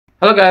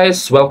Hello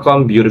guys,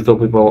 welcome beautiful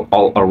people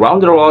all around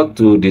the world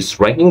to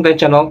this Ranking Time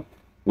channel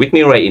with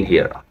me Ray in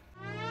here.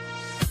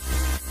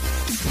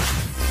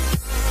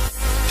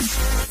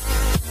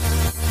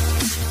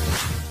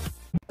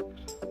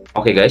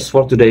 Okay guys,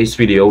 for today's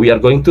video we are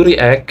going to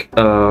react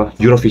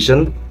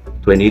Eurovision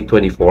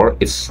 2024.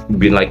 It's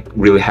been like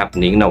really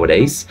happening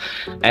nowadays,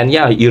 and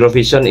yeah,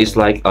 Eurovision is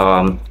like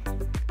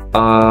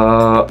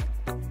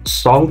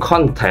song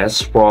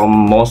contest from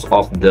most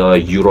of the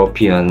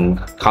European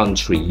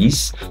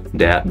countries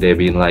that they've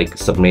been like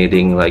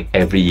submitting like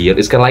every year.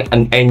 It's kind of like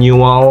an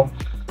annual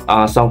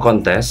song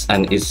contest,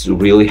 and it's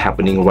really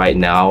happening right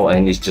now,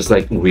 and it's just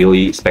like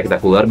really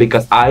spectacular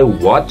because I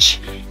watched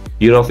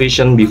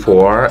Eurovision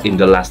before in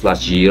the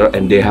last year,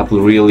 and they have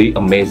really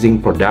amazing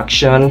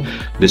production.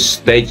 The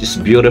stage is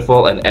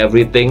beautiful and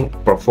everything.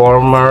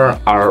 Performer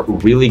are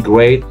really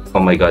great. Oh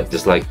my god,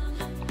 just like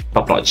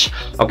top notch.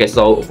 Okay,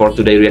 so for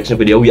today's reaction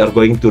video we are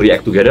going to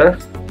react together.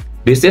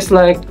 This is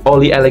like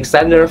Olly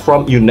Alexander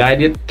from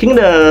United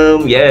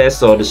Kingdom. Yes,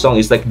 so the song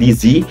is like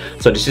Dizzy.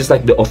 So this is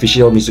like the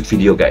official music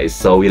video guys.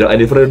 So without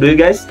any further ado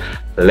guys,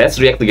 let's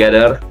react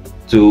together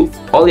to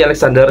Olly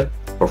Alexander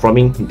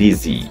performing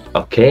Dizzy.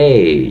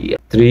 Okay,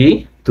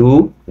 3,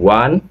 2,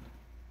 1,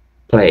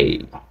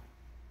 play.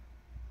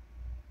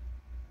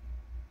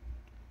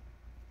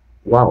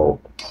 Wow,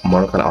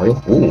 more kind of audio.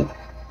 Ooh.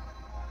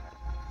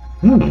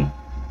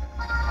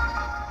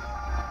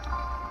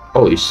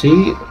 Oh, is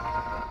she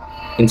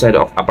inside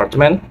of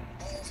apartment?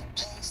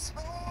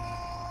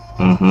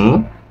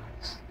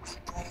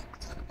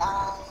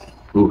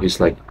 Ooh, he's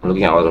like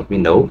looking out of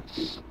window.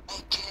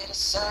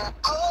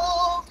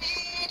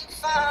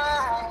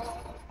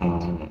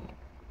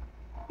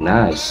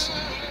 Nice.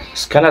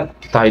 It's kind of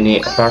tiny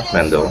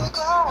apartment though.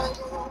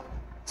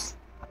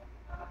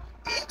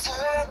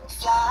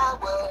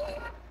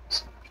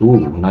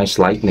 Ooh, nice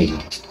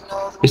lightning.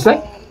 It's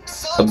like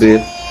a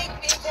bit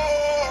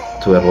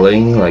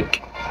twirling, like.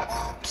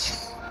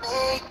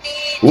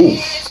 Ooh,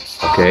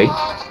 okay.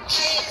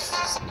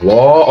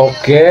 Wow,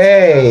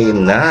 okay,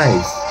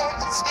 nice.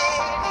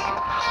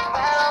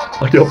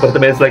 Oh, the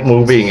apartment is like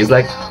moving. It's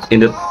like on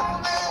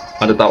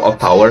the top of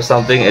tower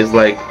something. It's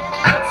like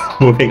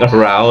moving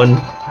around.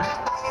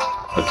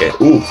 Okay.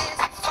 Ooh.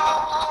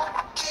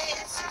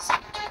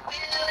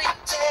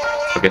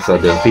 Okay, so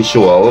the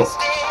visual,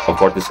 of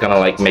course, is kind of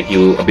like make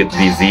you a bit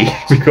dizzy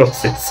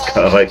because it's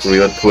kind of like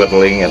real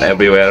twirling and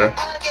everywhere.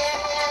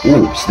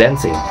 Ooh, it's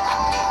dancing.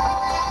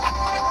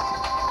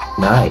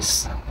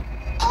 Nice.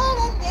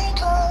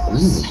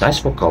 Ooh, nice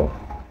vocal.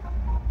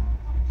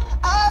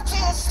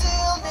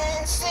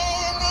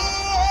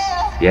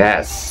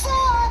 Yes.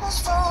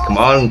 Come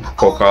on,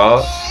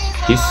 vocal.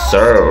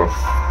 Deserve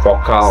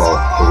vocal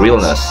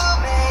realness.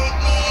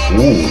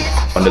 Ooh,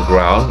 on the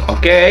ground.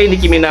 Okay,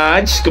 Nicki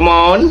Minaj, come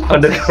on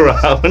the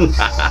ground.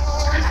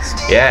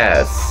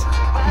 Yes.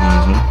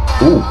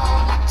 Ooh.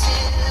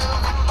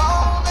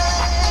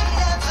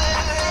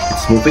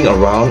 It's moving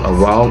around,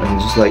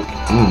 and just like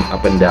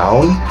up and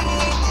down.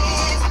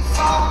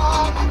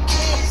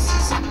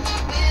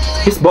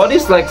 His body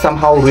is like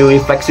somehow really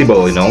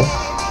flexible, you know.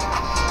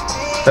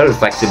 Very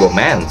flexible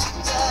man.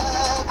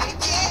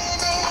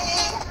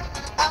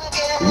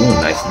 Ooh,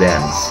 nice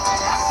dance.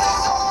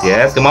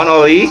 Yes, come on,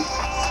 Olly.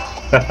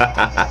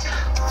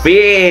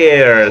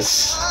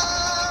 Fierce.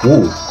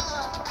 Ooh,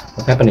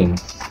 what's happening?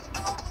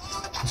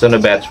 It's in the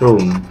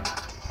bathroom.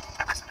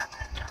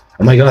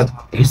 Oh my god,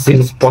 he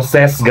seems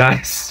possessed,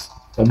 guys.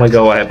 Oh my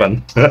god, what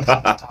happened?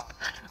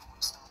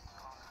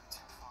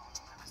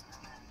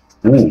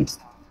 Ooh,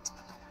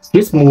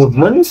 his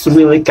movements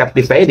really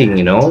captivating,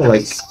 you know,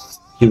 like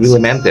he really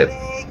meant it.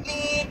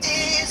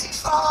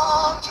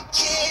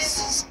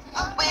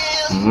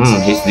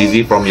 He's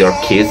dizzy from your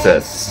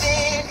kisses.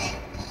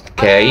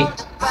 Okay.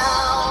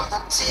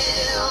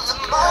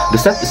 The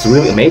set is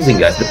really amazing,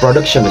 guys. The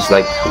production is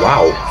like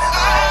wow.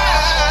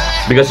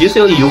 Because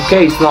usually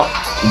UK is not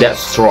that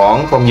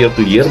strong from year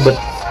to year, but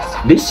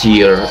this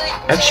year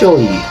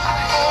actually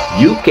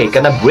UK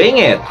gonna bring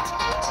it.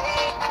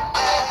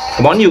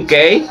 Come on,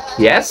 UK.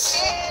 Yes.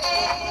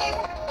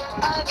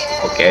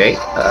 Okay.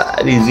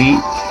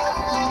 Dizzy.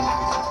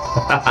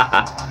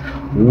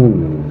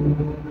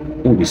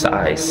 Ooh, these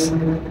eyes.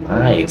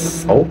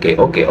 Nice. Okay,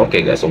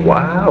 guys.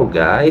 Wow,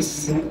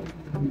 guys.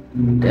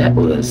 That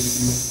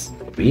was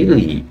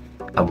really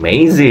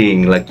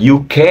amazing. Like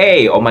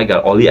UK. Oh my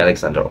god, Olly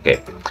Alexander.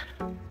 Okay.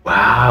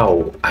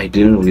 Wow, I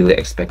didn't really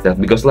expect that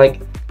because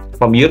like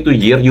from year to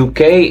year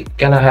UK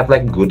kind of have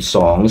like good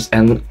songs,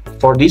 and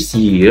for this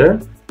year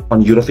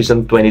on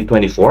Eurovision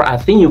 2024, I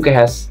think UK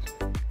has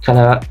kind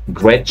of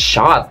great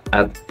shot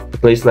at the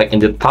place like in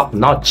the top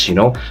notch, you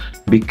know,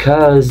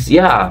 because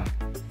yeah,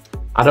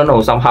 I don't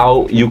know,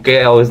 somehow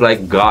UK always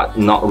like got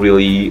not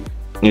really,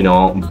 you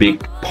know,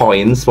 big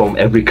points from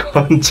every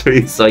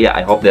country. So yeah,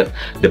 I hope that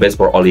the best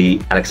for Olly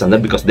Alexander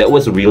because that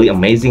was a really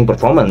amazing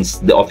performance.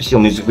 The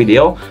official music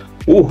video,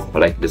 ooh,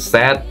 like the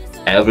set,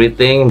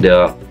 everything,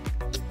 the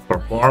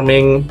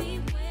performing,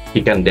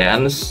 he can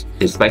dance,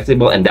 he's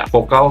flexible, and that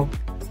vocal,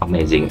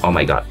 amazing. Oh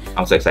my god.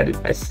 I'm so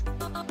excited, guys.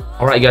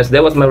 Alright guys,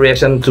 that was my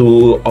reaction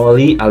to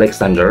Olly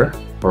Alexander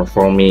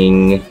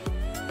performing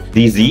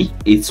Dizzy.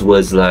 It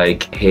was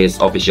like his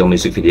official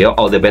music video.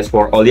 All the best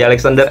for Olly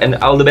Alexander and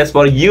all the best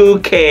for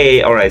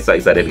UK. Alright, so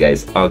excited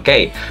guys.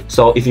 Okay,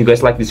 so if you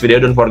guys like this video,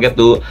 don't forget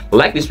to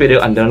like this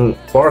video and don't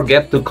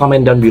forget to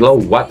comment down below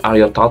what are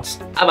your thoughts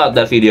about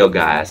that video,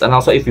 guys. And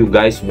also if you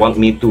guys want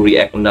me to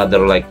react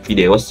another like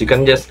videos, you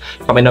can just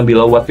comment down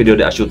below what video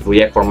that I should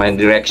react for my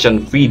reaction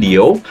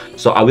video.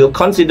 So I will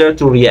consider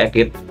to react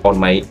it on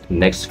my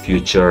next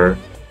future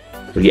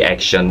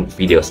reaction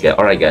videos, guys.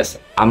 Alright guys,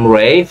 I'm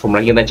Ray from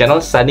Ranking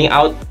Channel signing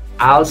out.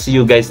 I'll see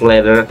you guys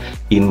later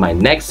in my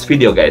next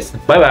video, guys.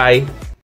 Bye bye.